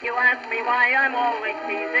ask me why I'm always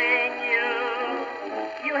teasing you.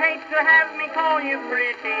 You hate to have me call you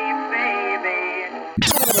pretty, baby.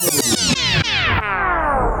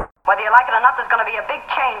 Whether you like it or not, there's going to be a big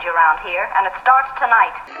change around here, and it starts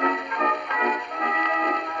tonight.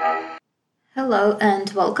 Hello and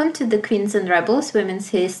welcome to the Queens and Rebels Women's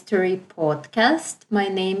History Podcast. My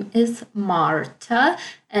name is Marta,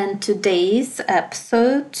 and today's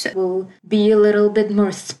episode will be a little bit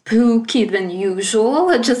more spooky than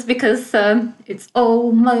usual, just because it's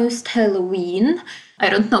almost Halloween. I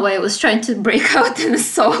don't know why I was trying to break out in a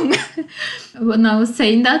song when I was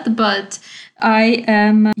saying that, but I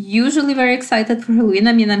am usually very excited for Halloween.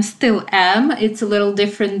 I mean, I still am. It's a little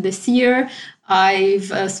different this year.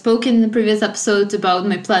 I've spoken in the previous episode about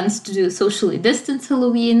my plans to do socially distanced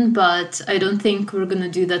Halloween, but I don't think we're going to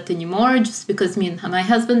do that anymore, just because me and my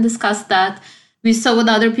husband discussed that. We saw what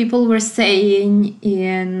other people were saying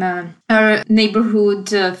in our neighborhood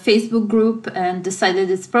Facebook group and decided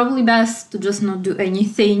it's probably best to just not do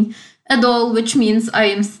anything at all, which means I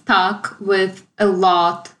am stuck with a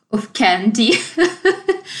lot of candy.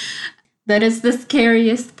 That is the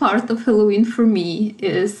scariest part of Halloween for me,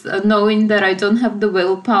 is knowing that I don't have the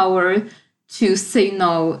willpower to say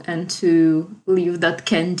no and to leave that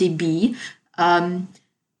candy be.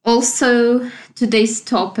 Also, today's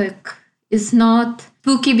topic is not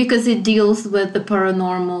spooky because it deals with the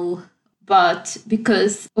paranormal, but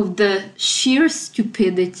because of the sheer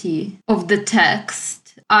stupidity of the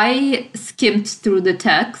text. I skimmed through the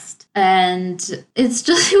text, and it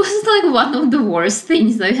was like one of the worst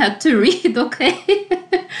things I had to read, okay?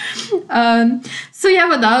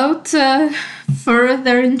 Without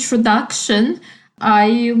further introduction,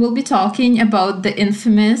 I will be talking about the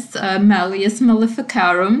infamous Malleus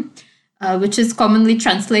Maleficarum, which is commonly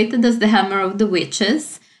translated as the Hammer of the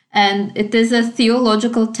Witches. And it is a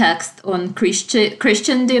theological text on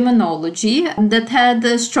Christian demonology that had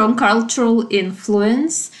a strong cultural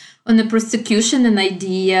influence on the prosecution and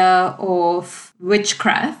idea of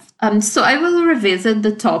witchcraft. So I will revisit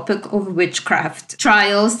the topic of witchcraft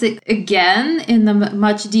trials again in a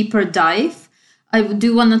much deeper dive. I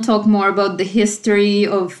do want to talk more about the history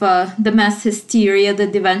of the mass hysteria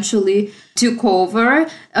that eventually took over.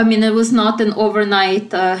 I mean, it was not an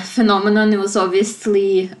overnight phenomenon. It was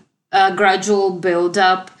obviously a gradual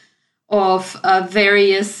buildup of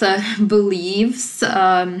various beliefs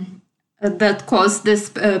that caused this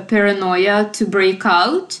paranoia to break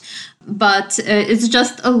out. But it's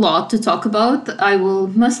just a lot to talk about. I will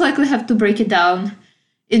most likely have to break it down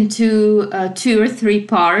into 2 or 3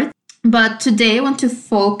 parts. But today I want to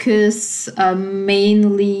focus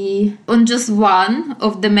mainly on just one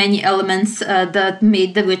of the many elements that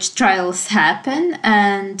made the witch trials happen,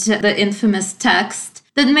 and the infamous text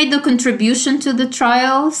that made a contribution to the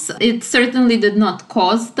trials. It certainly did not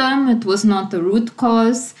cause them. It was not a root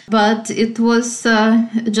cause, but it was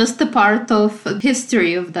just a part of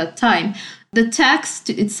history of that time. The text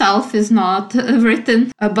itself is not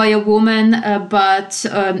written by a woman, but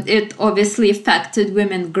it obviously affected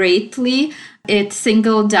women greatly. It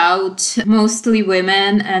singled out mostly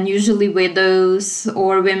women, and usually widows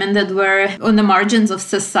or women that were on the margins of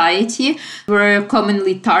society were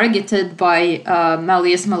commonly targeted by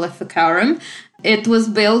Malleus Maleficarum. It was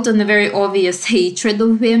built on a very obvious hatred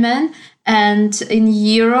of women, and in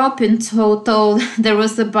Europe in total there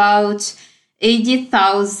was about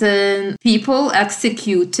 80,000 people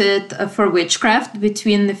executed for witchcraft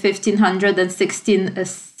between the 1500 and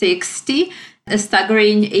 1660. A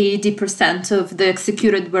staggering 80% of the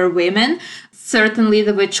executed were women. Certainly,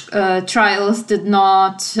 the witch trials did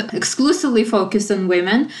not exclusively focus on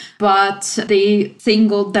women, but they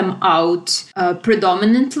singled them out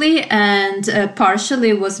predominantly, and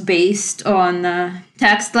partially was based on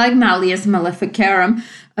texts like Malleus Maleficarum,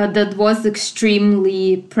 that was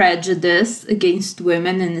extremely prejudiced against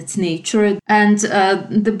women in its nature. And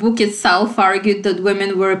the book itself argued that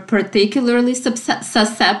women were particularly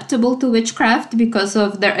susceptible to witchcraft because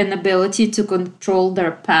of their inability to control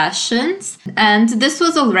their passions. And this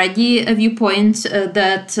was already a viewpoint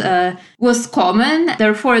that was common.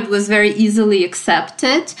 Therefore, it was very easily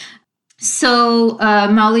accepted. So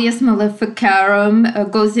Malleus Maleficarum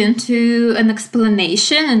goes into an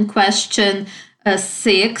explanation and question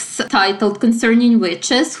 6, titled Concerning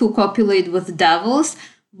Witches Who Copulate with Devils,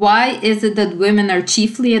 Why is it that women are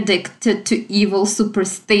chiefly addicted to evil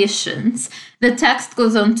superstitions? The text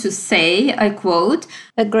goes on to say, I quote,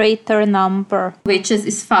 "A greater number of witches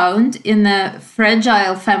is found in a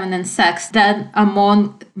fragile feminine sex than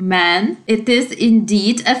among men. It is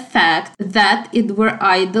indeed a fact that it were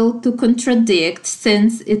idle to contradict,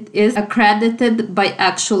 since it is accredited by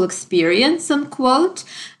actual experience," unquote.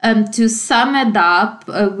 To sum it up,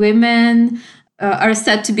 women are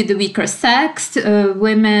said to be the weaker sex.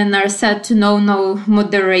 Women are said to know no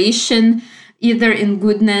moderation, either in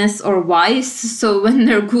goodness or vice. So when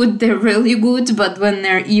they're good, they're really good, but when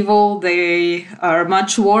they're evil, they are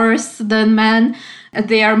much worse than men.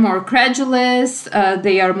 They are more credulous,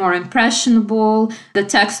 they are more impressionable. The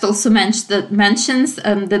text also mentions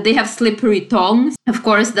that they have slippery tongues. Of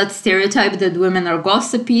course, that stereotype that women are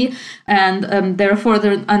gossipy, and therefore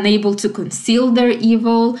they're unable to conceal their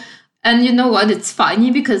evil. And you know what? It's funny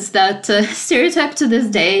because that stereotype to this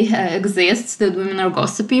day exists, that women are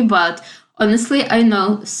gossipy. But honestly, I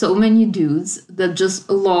know so many dudes that just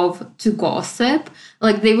love to gossip.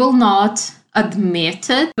 Like, they will not admit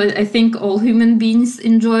it, but I think all human beings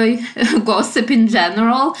enjoy gossip in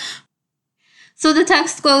general. So the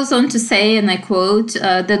text goes on to say, and I quote,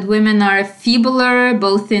 that women are feebler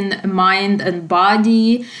both in mind and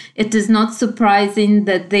body. It is not surprising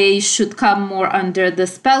that they should come more under the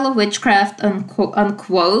spell of witchcraft,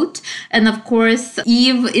 unquote. And of course,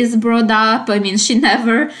 Eve is brought up. I mean, she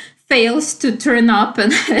never fails to turn up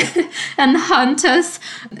and and hunt us.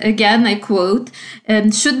 Again, I quote,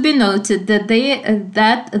 "Should be noted that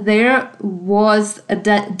there was a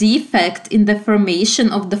defect in the formation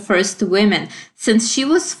of the first women, since she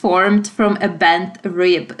was formed from a bent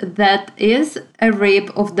rib, that is, a rib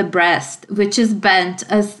of the breast, which is bent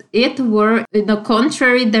as it were in a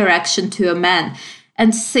contrary direction to a man.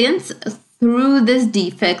 And since through this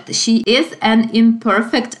defect, she is an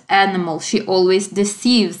imperfect animal, she always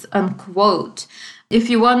deceives," unquote. If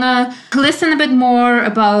you want to listen a bit more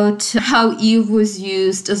about how Eve was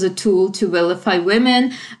used as a tool to vilify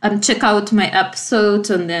women, check out my episode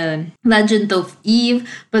on the legend of Eve.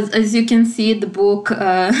 But as you can see, the book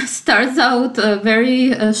starts out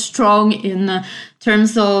very strong in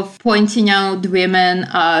terms of pointing out women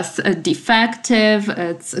as defective.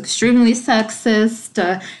 It's extremely sexist.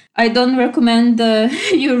 I don't recommend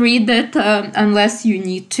you read it unless you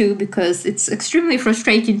need to, because it's extremely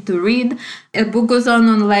frustrating to read. The book goes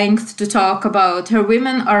on length to talk about how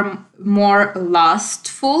women are more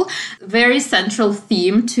lustful. Very central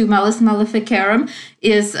theme to Malleus Maleficarum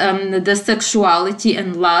is the sexuality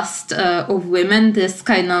and lust of women, this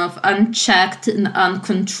kind of unchecked and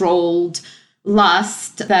uncontrolled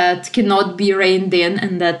lust that cannot be reined in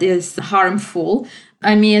and that is harmful.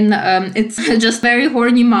 I mean, it's just very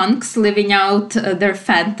horny monks living out their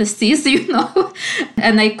fantasies, you know.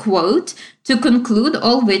 And I quote, "To conclude,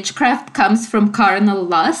 all witchcraft comes from carnal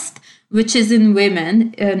lust, which is in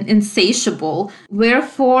women insatiable.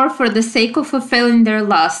 Wherefore, for the sake of fulfilling their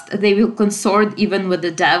lust, they will consort even with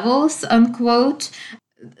the devils," unquote.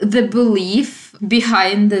 The belief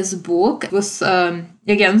behind this book was,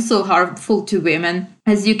 again, so harmful to women.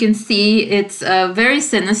 As you can see, it's very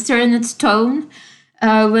sinister in its tone.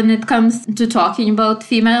 When it comes to talking about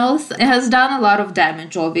females, it has done a lot of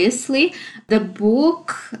damage, obviously. The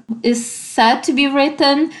book is said to be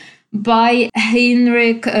written by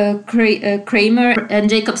Heinrich Kramer and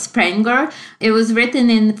Jacob Sprenger. It was written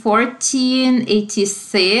in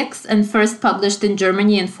 1486 and first published in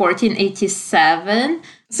Germany in 1487.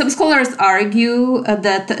 Some scholars argue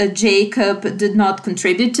that Jacob did not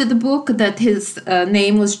contribute to the book, that his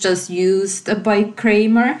name was just used by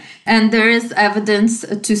Kramer. And there is evidence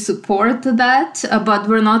to support that, but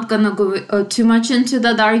we're not going to go too much into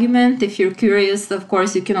that argument. If you're curious, of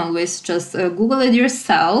course, you can always just Google it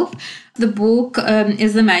yourself. The book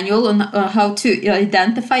is a manual on how to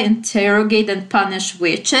identify, interrogate, and punish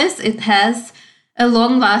witches. It has a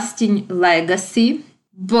long-lasting legacy.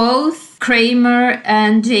 Both Kramer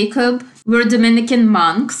and Jacob were Dominican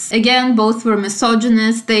monks. Again, both were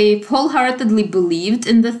misogynist. They wholeheartedly believed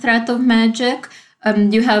in the threat of magic.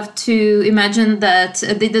 You have to imagine that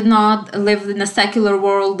they did not live in a secular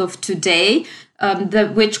world of today.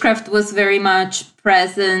 The witchcraft was very much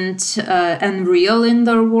present and real in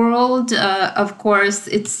their world. Of course,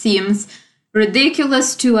 it seems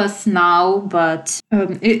ridiculous to us now, but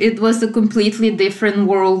it was a completely different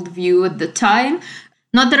worldview at the time.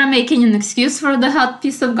 Not that I'm making an excuse for the hot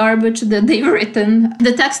piece of garbage that they've written.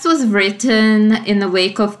 The text was written in the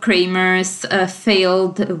wake of Kramer's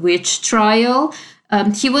failed witch trial.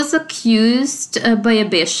 He was accused by a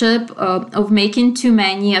bishop of making too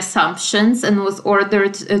many assumptions and was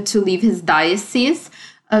ordered to leave his diocese.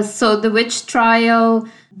 So the witch trial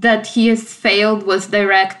that he has failed was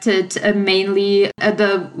directed mainly at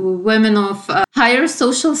the women of higher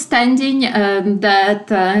social standing that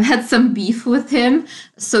had some beef with him.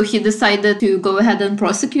 So he decided to go ahead and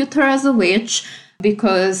prosecute her as a witch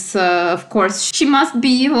because, of course, she must be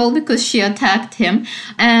evil because she attacked him.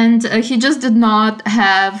 And he just did not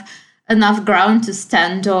have enough ground to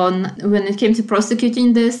stand on when it came to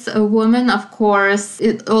prosecuting this woman. Of course,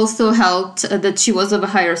 it also helped that she was of a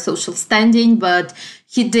higher social standing, but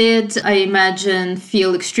he did, I imagine,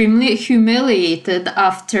 feel extremely humiliated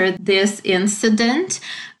after this incident.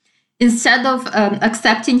 Instead of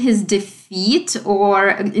accepting his defeat or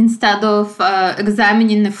instead of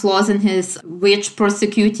examining the flaws in his witch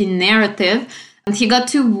prosecuting narrative, he got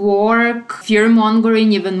to work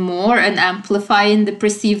fear-mongering even more and amplifying the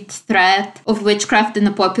perceived threat of witchcraft in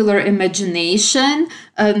the popular imagination,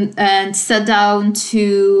 and sat down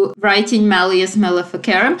to writing Malleus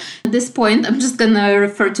Maleficarum. At this point, I'm just going to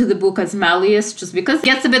refer to the book as Malleus, just because it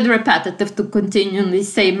gets a bit repetitive to continually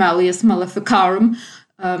say Malleus Maleficarum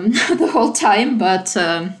the whole time, but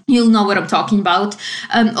you'll know what I'm talking about.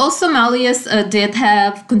 Also, Malleus did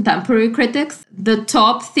have contemporary critics. The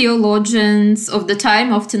top theologians of the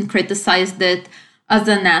time often criticized it as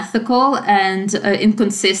unethical and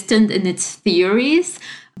inconsistent in its theories,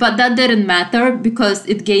 but that didn't matter because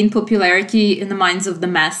it gained popularity in the minds of the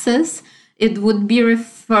masses. It would be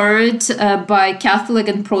referred by Catholic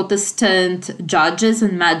and Protestant judges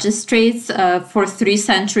and magistrates for 3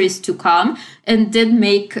 centuries to come, and did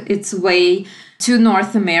make its way to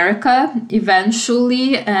North America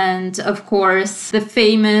eventually. And of course, the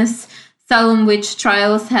famous Salem witch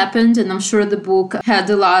trials happened, and I'm sure the book had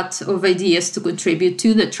a lot of ideas to contribute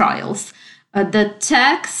to the trials. The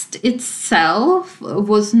text itself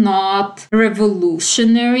was not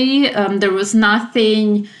revolutionary. There was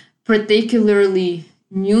nothing particularly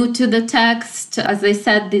new to the text. As I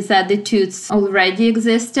said, these attitudes already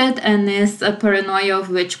existed, and this paranoia of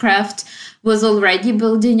witchcraft was already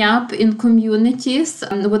building up in communities.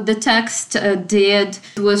 What the text did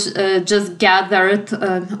was just gathered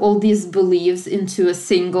all these beliefs into a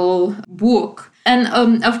single book.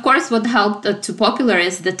 And of course, what helped to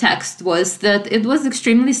popularize the text was that it was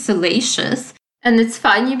extremely salacious. And it's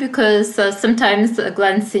funny because sometimes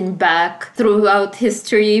glancing back throughout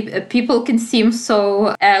history, people can seem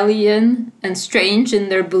so alien and strange in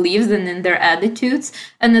their beliefs and in their attitudes.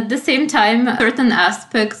 And at the same time, certain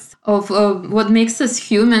aspects of what makes us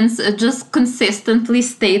humans just consistently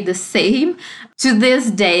stay the same. To this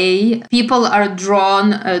day, people are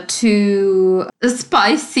drawn to a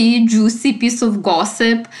spicy, juicy piece of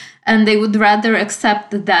gossip, and they would rather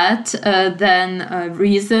accept that than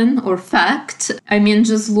reason or fact. I mean,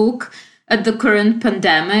 just look at the current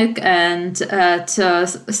pandemic and at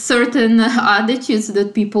certain attitudes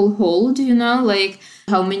that people hold, like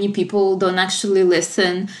how many people don't actually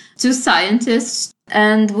listen to scientists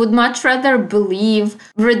and would much rather believe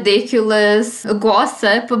ridiculous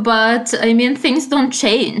gossip. But I mean, things don't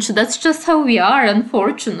change. That's just how we are,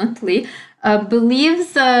 unfortunately.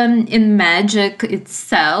 Beliefs in magic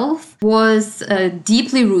itself was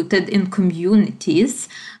deeply rooted in communities.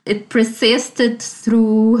 It persisted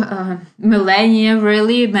through millennia,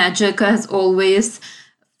 really. Magic has always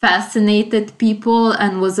fascinated people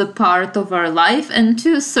and was a part of our life, and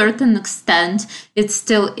to a certain extent it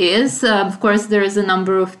still is. Of course, there is a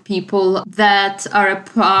number of people that are a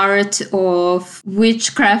part of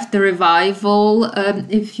witchcraft revival,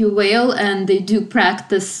 if you will, and they do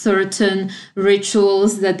practice certain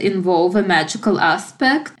rituals that involve a magical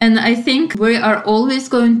aspect. And I think we are always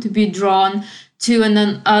going to be drawn to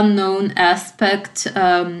an unknown aspect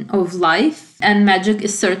of life. And magic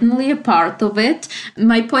is certainly a part of it.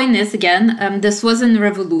 My point is, again, this wasn't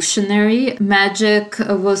revolutionary. Magic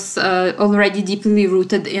was already deeply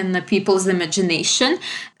rooted in people's imagination.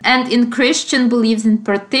 And in Christian beliefs in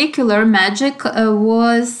particular, magic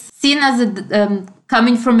was seen as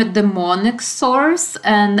coming from a demonic source,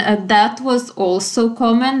 and that was also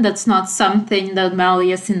common. That's not something that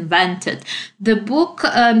Malleus invented. The book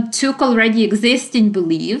took already existing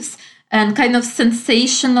beliefs and kind of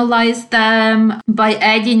sensationalized them by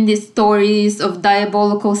adding these stories of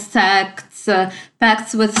diabolical sects,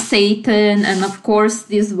 pacts with Satan, and of course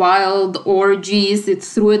these wild orgies. It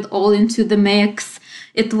threw it all into the mix.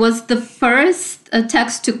 It was the first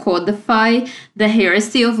text to codify the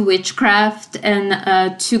heresy of witchcraft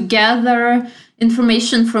and to gather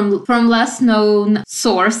information from less known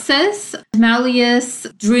sources. Malleus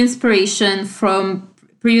drew inspiration from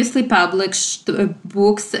previously published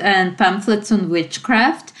books and pamphlets on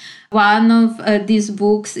witchcraft. One of these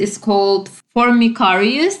books is called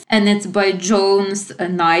Formicarius, and it's by Jones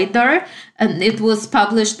Nider, and it was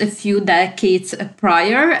published a few decades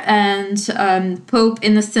prior. And Pope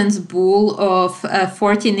Innocent's bull of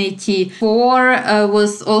 1484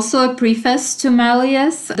 was also a preface to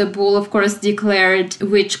Malleus. The bull, of course, declared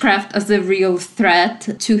witchcraft as a real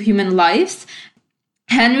threat to human lives.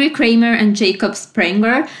 Henry Kramer and Jacob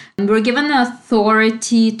Sprenger were given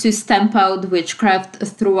authority to stamp out witchcraft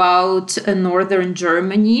throughout northern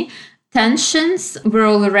Germany. Tensions were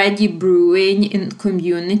already brewing in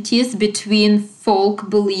communities between folk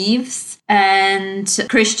beliefs and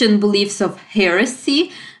Christian beliefs of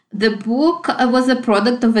heresy. The book was a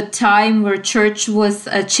product of a time where church was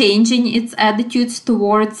changing its attitudes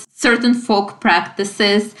towards certain folk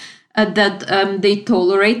practices that they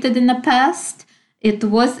tolerated in the past. It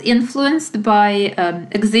was influenced by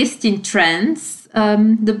existing trends.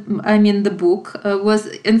 The book was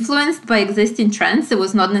influenced by existing trends. It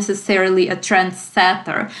was not necessarily a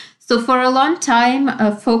trendsetter. So for a long time,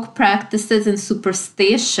 folk practices and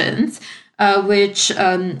superstitions, which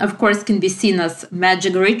of course can be seen as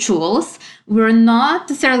magic rituals, were not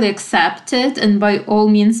necessarily accepted and by all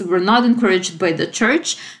means were not encouraged by the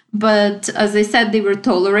church. But as I said, they were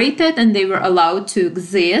tolerated and they were allowed to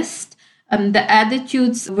exist. The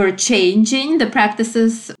attitudes were changing, the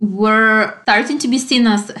practices were starting to be seen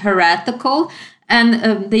as heretical,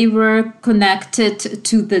 and they were connected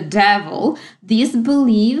to the devil. These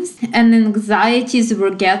beliefs and anxieties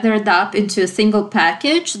were gathered up into a single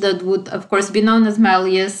package that would, of course, be known as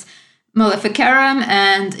Malleus Maleficarum,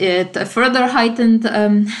 and it further heightened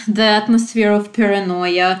the atmosphere of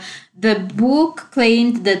paranoia. The book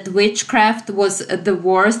claimed that witchcraft was the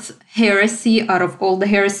worst heresy out of all the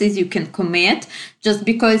heresies you can commit, just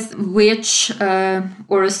because witch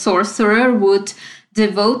or a sorcerer would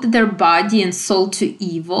devote their body and soul to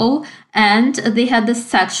evil, and they had a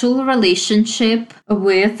sexual relationship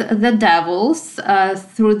with the devils.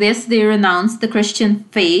 Through this, they renounced the Christian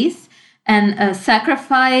faith and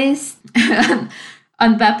sacrificed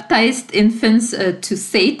unbaptized infants to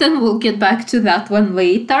Satan. We'll get back to that one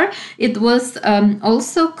later. It was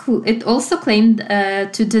also claimed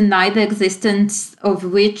to deny the existence of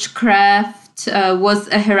witchcraft was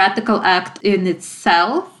a heretical act in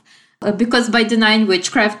itself, because by denying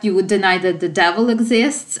witchcraft you would deny that the devil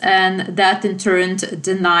exists, and that in turn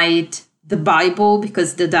denied the Bible,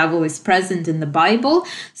 because the devil is present in the Bible.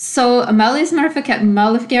 So Malleus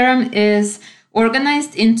Maleficarum is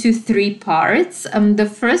organized into three parts. The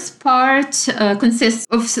first part consists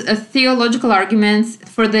of theological arguments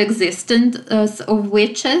for the existence of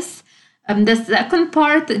witches. The second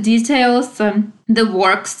part details the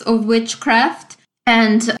works of witchcraft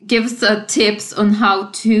and gives tips on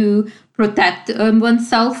how to protect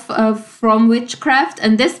oneself from witchcraft.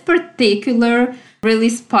 And this particular really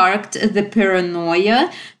sparked the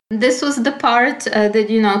paranoia. This was the part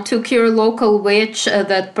that, took your local witch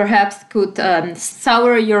that perhaps could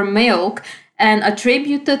sour your milk and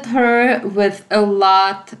attributed her with a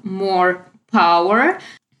lot more power.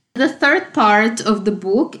 The third part of the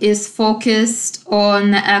book is focused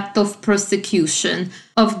on the act of persecution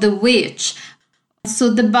of the witch.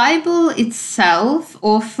 So the Bible itself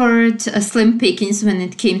offered slim pickings when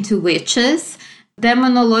it came to witches.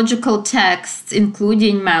 Demonological texts,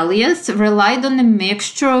 including Malleus, relied on a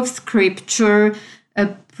mixture of scripture,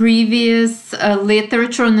 previous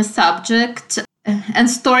literature on the subject, and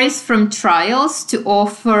stories from trials to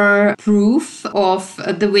offer proof of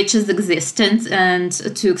the witches' existence and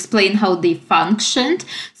to explain how they functioned.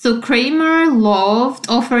 So Kramer loved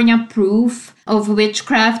offering a proof of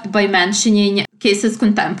witchcraft by mentioning cases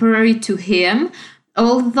contemporary to him.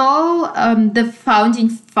 Although the founding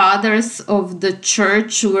fathers of the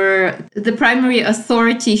church were the primary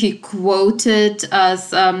authority he quoted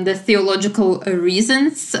as the theological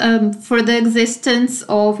reasons for the existence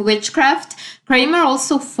of witchcraft, Kramer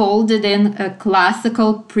also folded in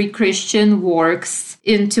classical pre-Christian works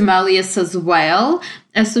into Malleus as well.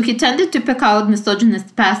 So he tended to pick out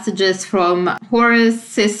misogynist passages from Horace,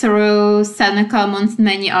 Cicero, Seneca, amongst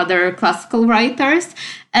many other classical writers.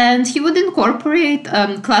 And he would incorporate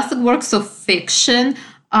classic works of fiction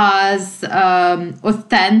as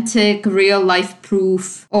authentic real-life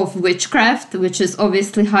proof of witchcraft, which is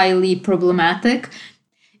obviously highly problematic.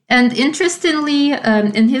 And interestingly,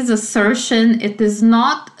 in his assertion, it is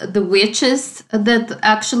not the witches that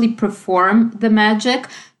actually perform the magic,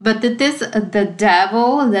 but it is the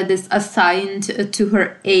devil that is assigned to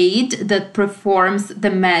her aid that performs the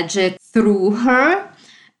magic through her.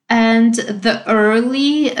 And the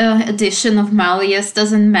early edition of Malleus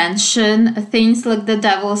doesn't mention things like the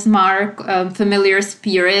devil's mark, familiar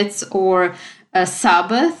spirits, or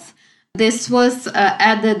Sabbath. This was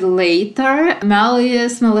added later.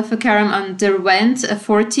 Malleus Maleficarum underwent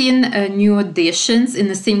 14 new editions in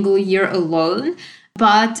a single year alone,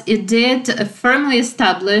 but it did firmly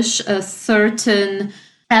establish certain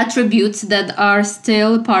attributes that are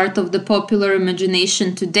still part of the popular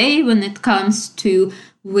imagination today when it comes to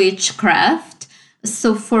witchcraft.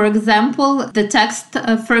 So, for example, the text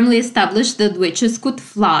firmly established that witches could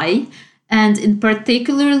fly, and in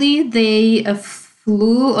particularly they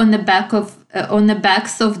flew on the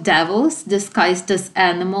backs of devils disguised as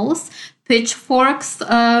animals. Pitchforks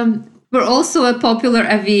were also a popular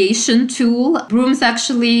aviation tool. Brooms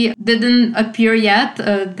actually didn't appear yet.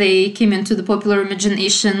 They came into the popular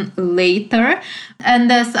imagination later.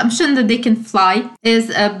 And the assumption that they can fly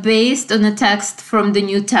is based on a text from the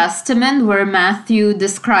New Testament where Matthew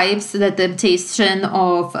describes the temptation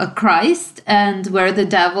of Christ and where the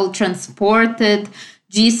devil transported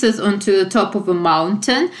Jesus onto the top of a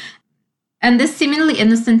mountain. And this seemingly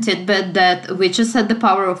innocent tidbit that witches had the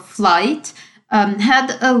power of flight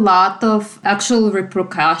had a lot of actual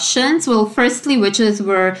repercussions. Well, firstly, witches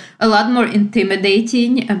were a lot more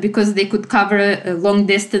intimidating because they could cover long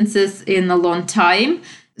distances in a long time.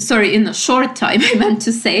 Sorry, in a short time, I meant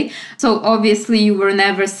to say. So obviously you were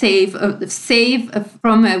never safe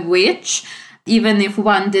from a witch, even if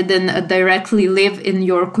one didn't directly live in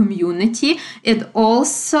your community. It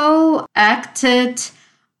also acted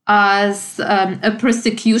as a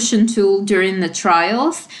prosecution tool during the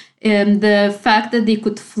trials. The fact that they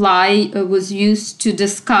could fly was used to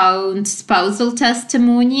discount spousal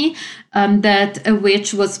testimony, that a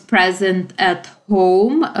witch was present at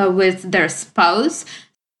home with their spouse.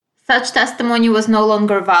 Such testimony was no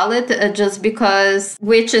longer valid just because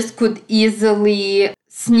witches could easily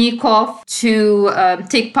sneak off to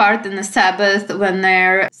take part in the Sabbath when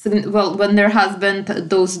their husband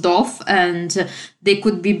dozed off, and they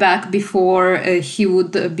could be back before he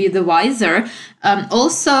would be the wiser.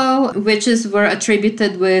 Also, witches were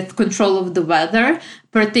attributed with control of the weather.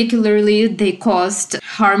 Particularly, they caused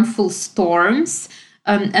harmful storms.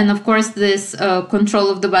 And of course, this control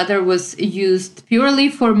of the weather was used purely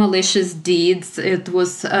for malicious deeds. It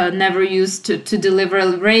was never used to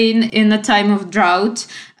deliver rain in a time of drought.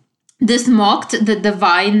 This mocked the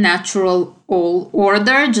divine natural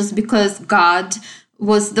order just because God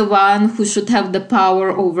was the one who should have the power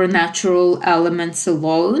over natural elements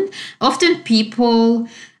alone. Often people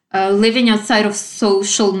living outside of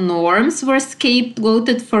social norms were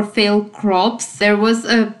scapegoated for failed crops. There was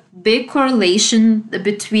a big correlation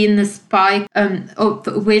between the spike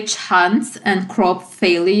of witch hunts and crop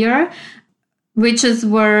failure. Witches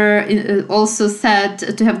were also said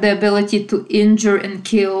to have the ability to injure and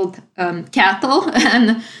kill cattle.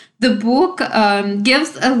 And the book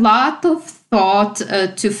gives a lot of thought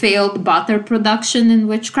to failed butter production in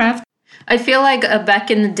witchcraft. I feel like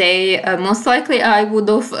back in the day, most likely I would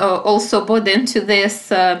have also bought into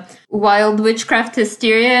this wild witchcraft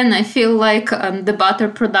hysteria, and I feel like the butter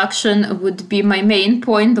production would be my main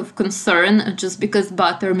point of concern, just because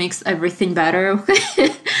butter makes everything better.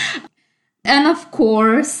 And of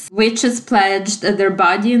course, witches pledged their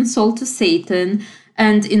body and soul to Satan,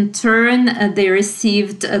 and in turn they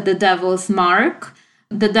received the devil's mark.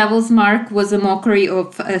 The devil's mark was a mockery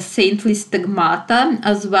of saintly stigmata,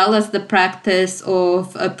 as well as the practice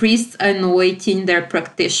of priests anointing their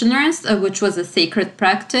practitioners, which was a sacred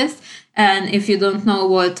practice. And if you don't know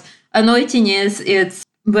what anointing is, it's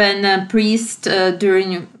when a priest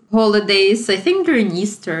during holidays, I think during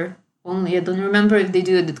Easter only, I don't remember if they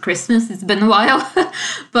do it at Christmas, it's been a while,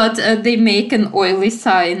 but they make an oily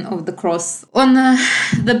sign of the cross on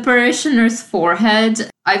the parishioner's forehead.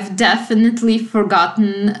 I've definitely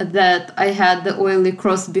forgotten that I had the oily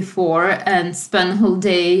cross before and spent a whole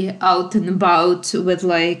day out and about with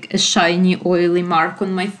like a shiny oily mark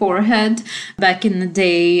on my forehead back in the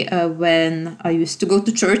day when I used to go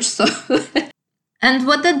to church. So, and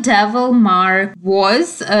what the devil mark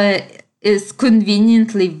was is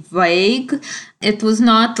conveniently vague. It was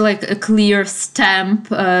not like a clear stamp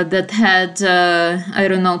that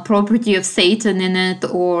had, property of Satan in it,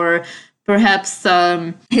 or perhaps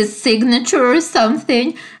his signature or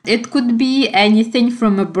something. It could be anything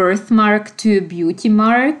from a birthmark to a beauty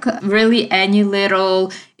mark. Really, any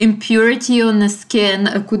little impurity on the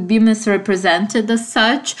skin could be misrepresented as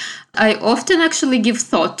such. I often actually give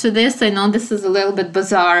thought to this. I know this is a little bit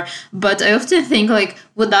bizarre, but I often think, like,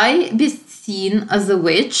 would I be seen as a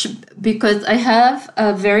witch? Because I have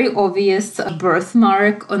a very obvious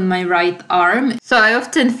birthmark on my right arm. So I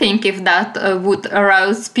often think if that would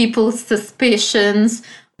arouse people's suspicions,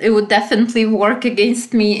 it would definitely work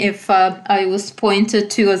against me if I was pointed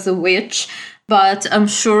to as a witch. but I'm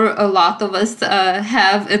sure a lot of us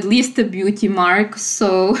have at least a beauty mark.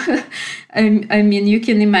 So, I mean, you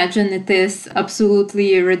can imagine it is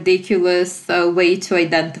absolutely a ridiculous way to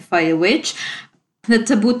identify a witch. The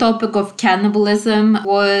taboo topic of cannibalism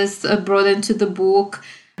was brought into the book.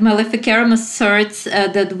 Maleficarum asserts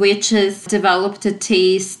that witches developed a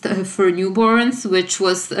taste for newborns, which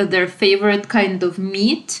was their favorite kind of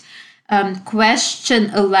meat.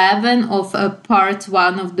 Question 11 of part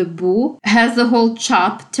 1 of the book has a whole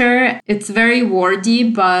chapter. It's very wordy,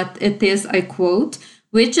 but it is, I quote,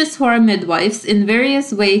 "Witches who are midwives in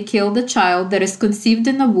various ways kill the child that is conceived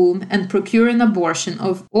in a womb and procure an abortion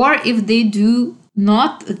of, or if they do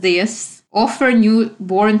not this, offer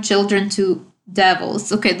newborn children to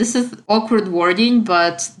devils." Okay, this is awkward wording,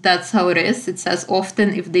 but that's how it is. It says often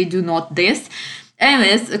if they do not this.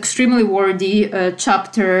 Anyways, extremely wordy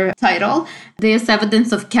chapter title. This evidence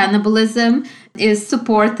of cannibalism is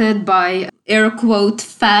supported by air quote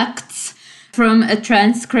facts from a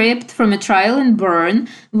transcript from a trial in Bern,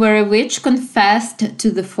 where a witch confessed to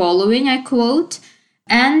the following, I quote,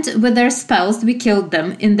 "And with their spells we killed them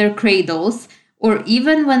in their cradles, or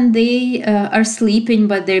even when they are sleeping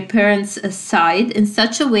by their parents' side, in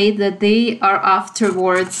such a way that they are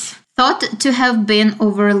afterwards thought to have been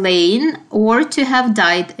overlain or to have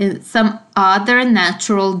died in some other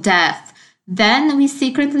natural death. Then we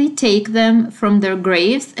secretly take them from their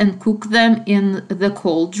graves and cook them in the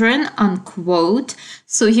cauldron," unquote.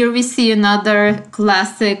 So here we see another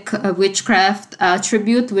classic witchcraft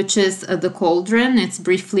attribute, which is the cauldron. It's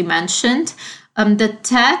briefly mentioned. The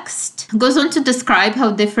text goes on to describe how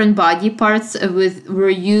different body parts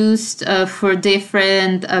were used for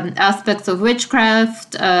different aspects of witchcraft.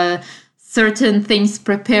 Certain things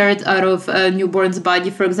prepared out of a newborn's body,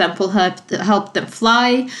 for example, helped them fly.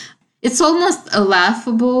 It's almost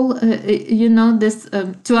laughable, this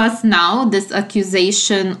to us now, this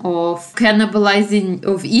accusation of cannibalizing,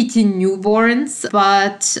 of eating newborns.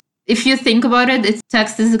 But if you think about it, its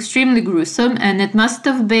text is extremely gruesome, and it must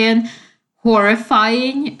have been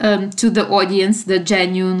horrifying to the audience that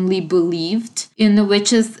genuinely believed in the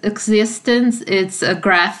witch's existence. It's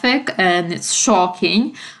graphic and it's shocking.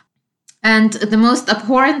 And the most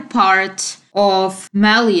abhorrent part of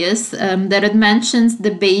Malleus, that it mentions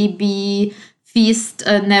the baby feast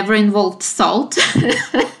never involved salt.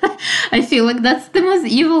 I feel like that's the most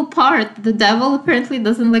evil part. The devil apparently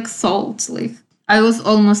doesn't like salt. Like, I was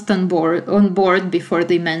almost on board before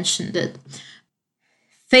they mentioned it.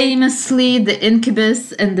 Famously, the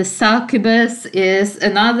incubus and the succubus is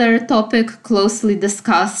another topic closely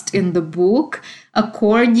discussed in the book.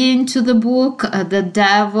 According to the book, the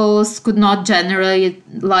devils could not generate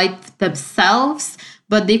light themselves,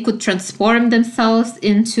 but they could transform themselves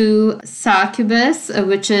into succubus,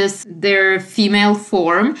 which is their female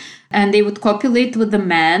form, and they would copulate with the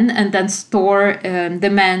man and then store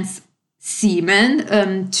the man's semen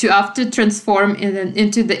to after transform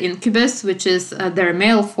into the incubus, which is their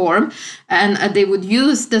male form, and they would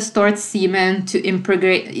use the stored semen to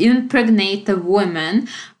impregnate a woman.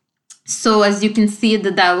 So as you can see,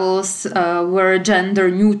 the devils were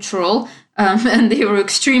gender neutral and they were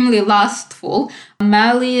extremely lustful.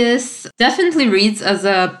 Malleus definitely reads as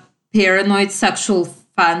a paranoid sexual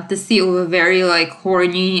fantasy of a very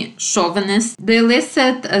horny chauvinist. The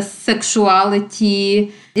illicit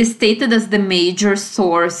sexuality is stated as the major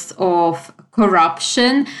source of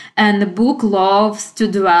corruption, and the book loves to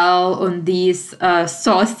dwell on these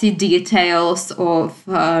saucy details of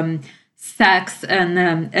sex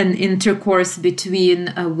and intercourse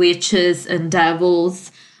between witches and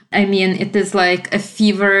devils. I mean, it is like a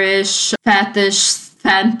feverish fetish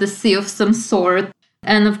fantasy of some sort.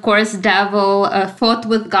 And of course, devil fought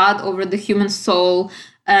with God over the human soul,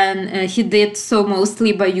 and he did so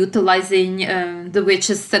mostly by utilizing the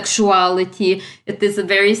witch's sexuality. It is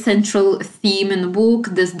a very central theme in the book,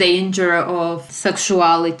 this danger of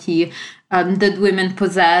sexuality that women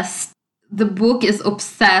possess. The book is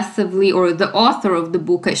obsessively, or the author of the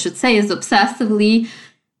book, I should say, is obsessively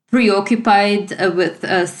preoccupied with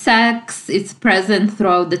sex. It's present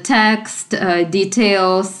throughout the text,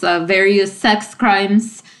 details various sex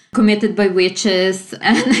crimes committed by witches,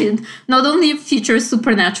 and it not only features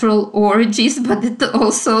supernatural orgies, but it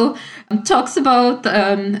also talks about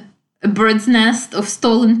a bird's nest of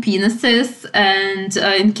stolen penises. And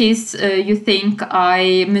in case you think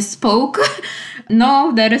I misspoke,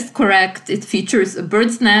 no, that is correct. It features a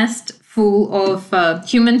bird's nest full of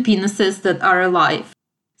human penises that are alive.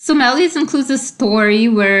 So Malleus includes a story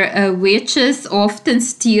where witches often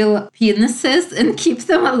steal penises and keep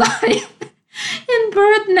them alive in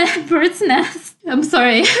bird's nest. I'm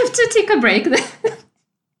sorry, I have to take a break there.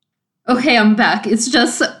 Okay, I'm back. It's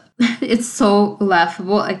so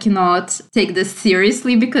laughable. I cannot take this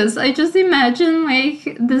seriously because I just imagine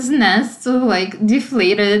like this nest of like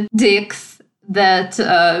deflated dicks that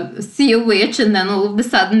see a witch and then all of a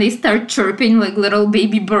sudden they start chirping like little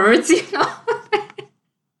baby birds, you know?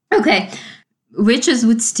 Okay. Witches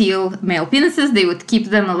would steal male penises. They would keep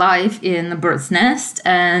them alive in a bird's nest.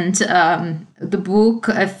 And the book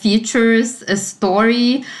features a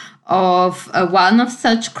story of one of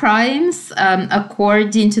such crimes.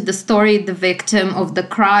 According to the story, the victim of the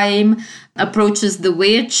crime approaches the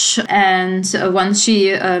witch, and when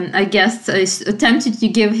she, I guess, is attempted to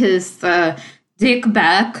give his dick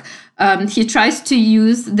back, he tries to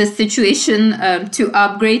use the situation to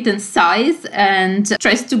upgrade in size and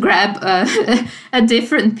tries to grab a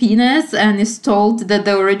different penis and is told that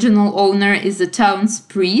the original owner is a town's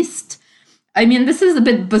priest. I mean, this is a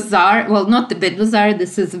bit bizarre. Well, not a bit bizarre.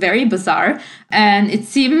 This is very bizarre. And it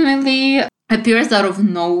seemingly appears out of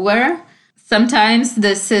nowhere. Sometimes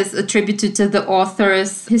this is attributed to the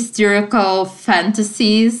author's hysterical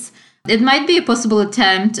fantasies. It might be a possible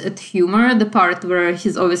attempt at humor, the part where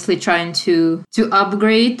he's obviously trying to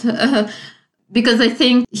upgrade. Because I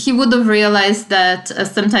think he would have realized that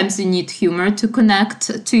sometimes you need humor to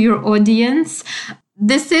connect to your audience.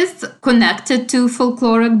 This is connected to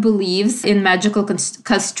folkloric beliefs in magical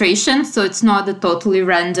castration, so it's not a totally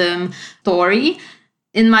random story.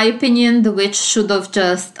 In my opinion, the witch should have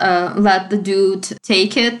just let the dude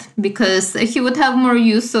take it because he would have more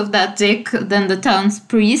use of that dick than the town's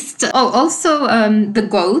priest. Oh, also, the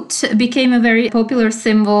goat became a very popular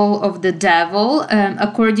symbol of the devil.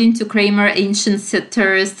 According to Kramer, ancient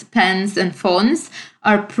sitters, pens, and fauns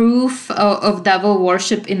are proof of devil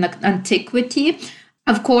worship in antiquity.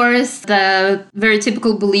 Of course, the very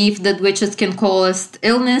typical belief that witches can cause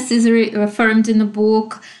illness is affirmed in the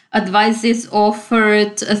book. Advice is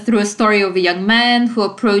offered through a story of a young man who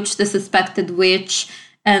approached the suspected witch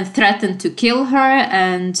and threatened to kill her.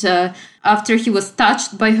 And after he was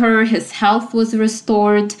touched by her, his health was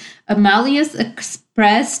restored. Malleus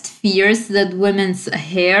expressed fears that women's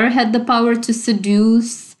hair had the power to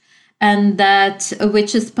seduce, and that a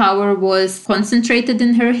witch's power was concentrated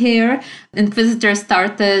in her hair. Inquisitors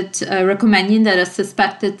started recommending that a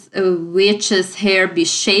suspected witch's hair be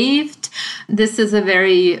shaved. This is a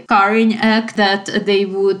very scarring act that they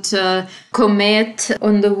would commit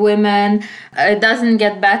on the women. It doesn't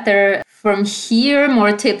get better from here.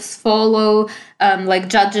 More tips follow. Like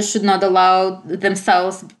judges should not allow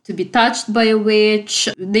themselves to be touched by a witch.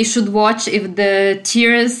 They should watch if the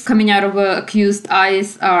tears coming out of accused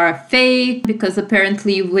eyes are fake, because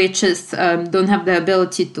apparently witches don't have the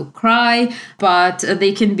ability to cry, but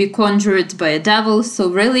they can be conjured by a devil. So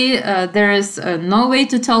really, there is no way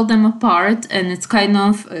to tell them apart, and it's kind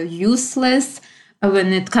of useless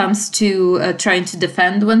when it comes to trying to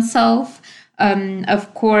defend oneself.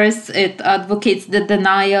 Of course, it advocates the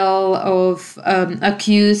denial of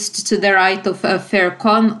accused to the right of a fair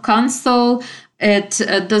counsel. It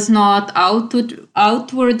does not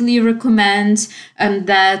outwardly recommend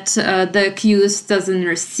that the accused doesn't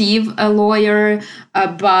receive a lawyer,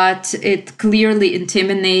 but it clearly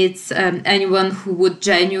intimidates anyone who would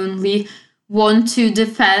genuinely want to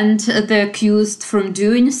defend the accused from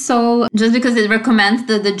doing so, just because it recommends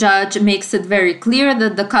that the judge makes it very clear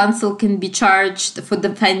that the counsel can be charged for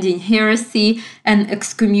defending heresy and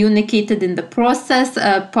excommunicated in the process.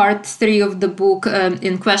 Part 3 of the book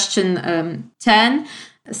in question 10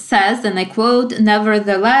 says, and I quote,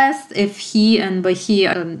 "Nevertheless, if he," and by he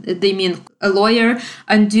they mean a lawyer,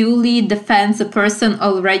 "unduly defends a person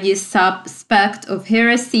already suspect of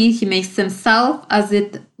heresy, he makes himself as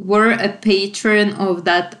it were a patron of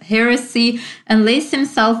that heresy and lays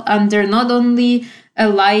himself under not only a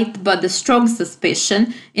light but a strong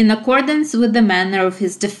suspicion in accordance with the manner of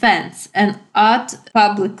his defense, and ought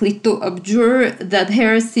publicly to abjure that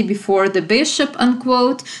heresy before the bishop,"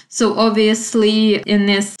 unquote. So obviously in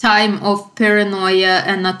this time of paranoia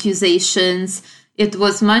and accusations, it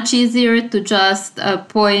was much easier to just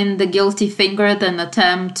point the guilty finger than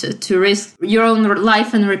attempt to risk your own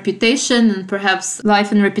life and reputation, and perhaps life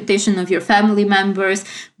and reputation of your family members,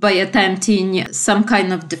 by attempting some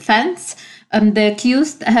kind of defense. The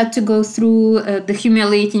accused had to go through the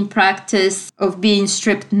humiliating practice of being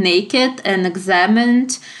stripped naked and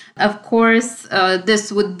examined. Of course,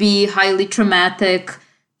 this would be highly traumatic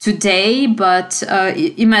today, but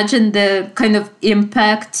imagine the kind of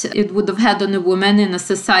impact it would have had on a woman in a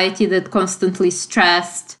society that constantly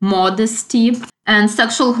stressed modesty. And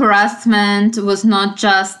sexual harassment was not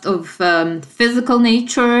just of physical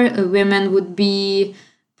nature. Women would be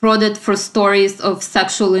prodded for stories of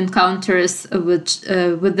sexual encounters with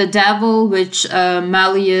the devil, which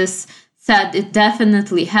Malleus said it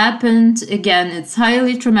definitely happened. Again, it's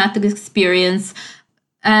highly traumatic experience.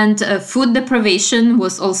 And food deprivation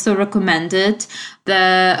was also recommended.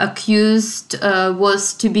 The accused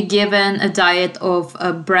was to be given a diet of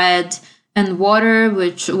bread and water,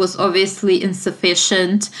 which was obviously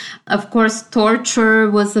insufficient. Of course, torture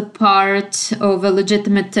was a part of a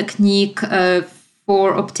legitimate technique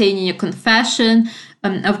for obtaining a confession.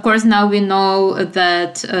 Of course, now we know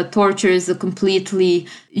that torture is a completely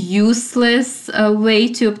useless way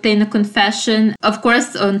to obtain a confession. Of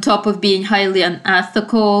course, on top of being highly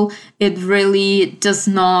unethical, it really does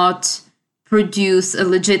not produce a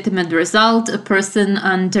legitimate result. A person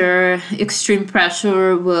under extreme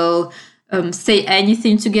pressure will say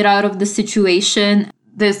anything to get out of the situation.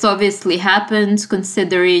 This obviously happened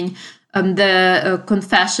considering the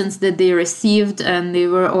confessions that they received, and they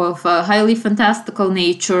were of a highly fantastical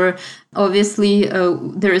nature. Obviously,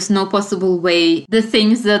 there is no possible way the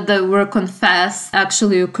things that were confessed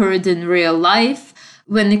actually occurred in real life.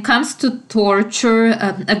 When it comes to torture,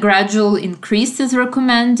 a gradual increase is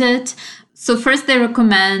recommended. So first, they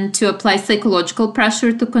recommend to apply psychological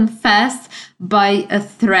pressure to confess by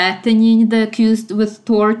threatening the accused with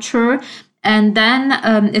torture. And then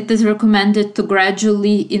it is recommended to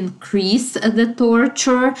gradually increase the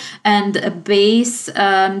torture and base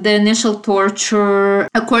the initial torture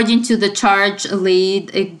according to the charge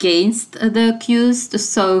laid against the accused.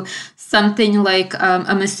 So something like,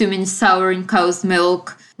 I'm assuming, souring cow's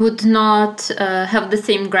milk would not have the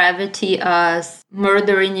same gravity as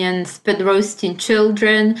murdering and spit roasting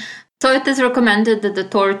children. So it is recommended that the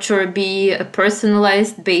torture be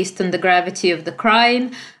personalized based on the gravity of the crime.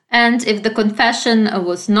 And if the confession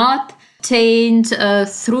was not obtained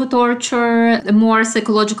through torture, more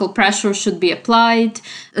psychological pressure should be applied.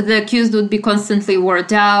 The accused would be constantly wore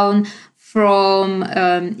down from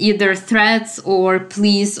either threats or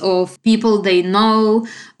pleas of people they know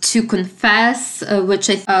to confess, which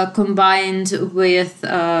is combined with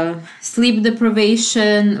sleep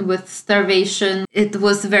deprivation, with starvation. It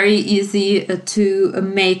was very easy to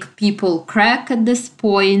make people crack at this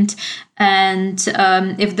point. And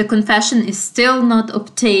if the confession is still not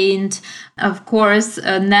obtained, of course,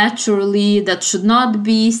 naturally, that should not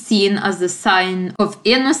be seen as a sign of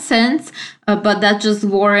innocence, but that just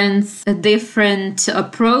warrants a different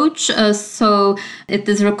approach. So it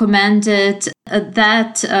is recommended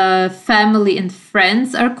that family and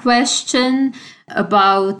friends are questioned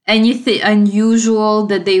about anything unusual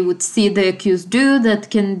that they would see the accused do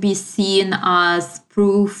that can be seen as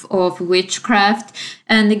proof of witchcraft.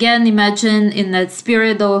 And again, imagine in that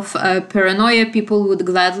spirit of paranoia, people would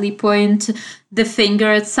gladly point the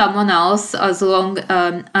finger at someone else as long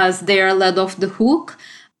as they are let off the hook.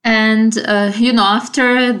 And,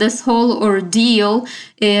 after this whole ordeal,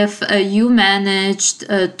 if you managed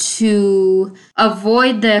to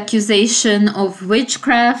avoid the accusation of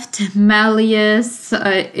witchcraft, Malleus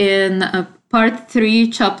in Part 3,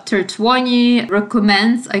 Chapter 20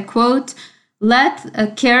 recommends, I quote,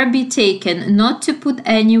 "Let care be taken not to put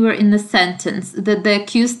anywhere in the sentence that the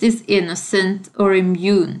accused is innocent or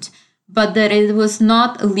immune, but that it was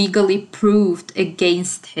not legally proved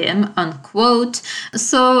against him," unquote.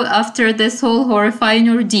 So after this whole horrifying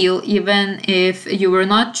ordeal, even if you were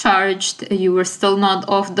not charged, you were still not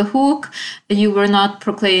off the hook, you were not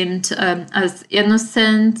proclaimed as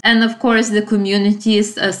innocent. And of course, the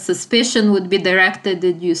community's suspicion would be directed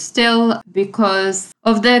at you still because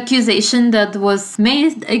of the accusation that was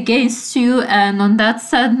made against you. And on that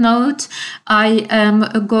sad note, I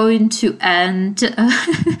am going to end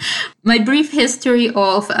my brief history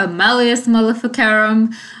of Malleus Maleficarum.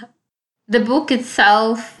 The book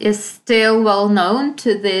itself is still well known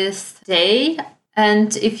to this day.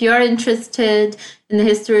 And if you're interested in the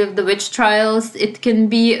history of the witch trials, it can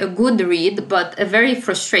be a good read, but a very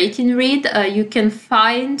frustrating read. You can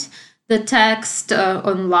find the text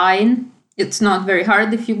online. It's not very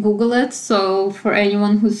hard if you Google it. So for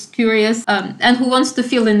anyone who's curious and who wants to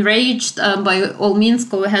feel enraged, by all means,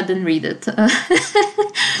 go ahead and read it.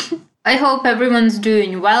 I hope everyone's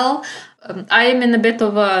doing well. I am in a bit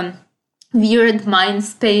of a weird mind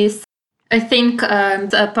space. I think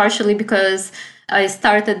partially because I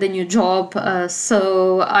started a new job.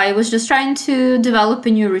 So I was just trying to develop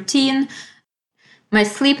a new routine. My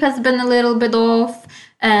sleep has been a little bit off.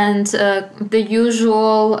 And the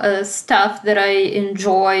usual stuff that I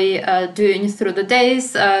enjoy doing through the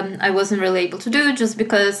days, I wasn't really able to do just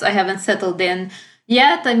because I haven't settled in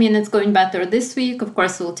yet. I mean, it's going better this week. Of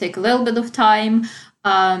course, it will take a little bit of time.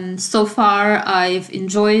 So far, I've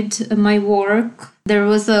enjoyed my work. There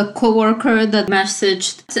was a coworker that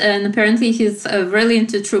messaged, and apparently he's really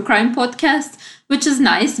into true crime podcasts, which is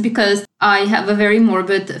nice because I have a very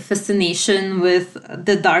morbid fascination with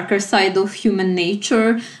the darker side of human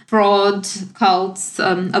nature, fraud, cults,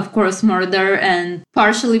 of course, murder, and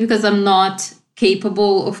partially because I'm not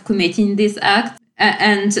capable of committing these acts.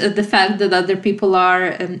 And the fact that other people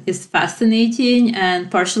are is fascinating,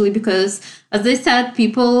 and partially because, as I said,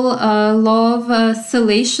 people love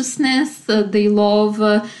salaciousness, they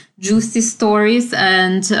love juicy stories,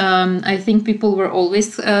 and I think people were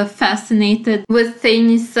always fascinated with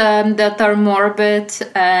things that are morbid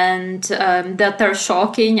and that are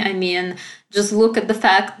shocking. I mean, just look at the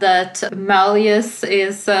fact that Malleus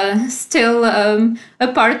is still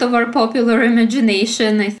a part of our popular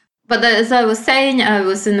imagination. But as I was saying, I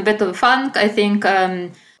was in a bit of a funk. I think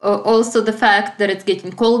also the fact that it's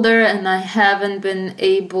getting colder and I haven't been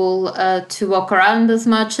able to walk around as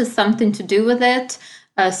much has something to do with it.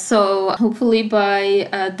 So hopefully by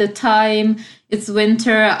the time it's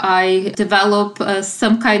winter, I develop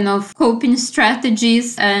some kind of coping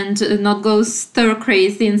strategies and not go stir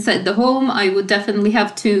crazy inside the home. I would definitely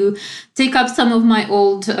have to take up some of my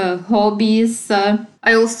old hobbies.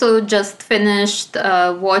 I also just finished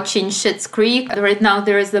watching Schitt's Creek. Right now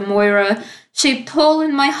there is a Moira-shaped hole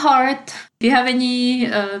in my heart. If you have any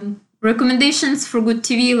recommendations for good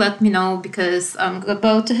TV, let me know, because I'm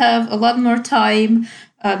about to have a lot more time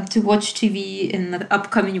to watch TV in the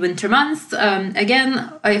upcoming winter months.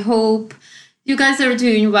 Again, I hope you guys are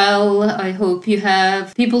doing well. I hope you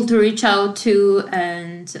have people to reach out to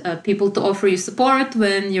and people to offer you support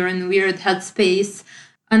when you're in a weird headspace.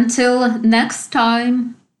 Until next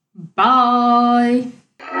time, bye!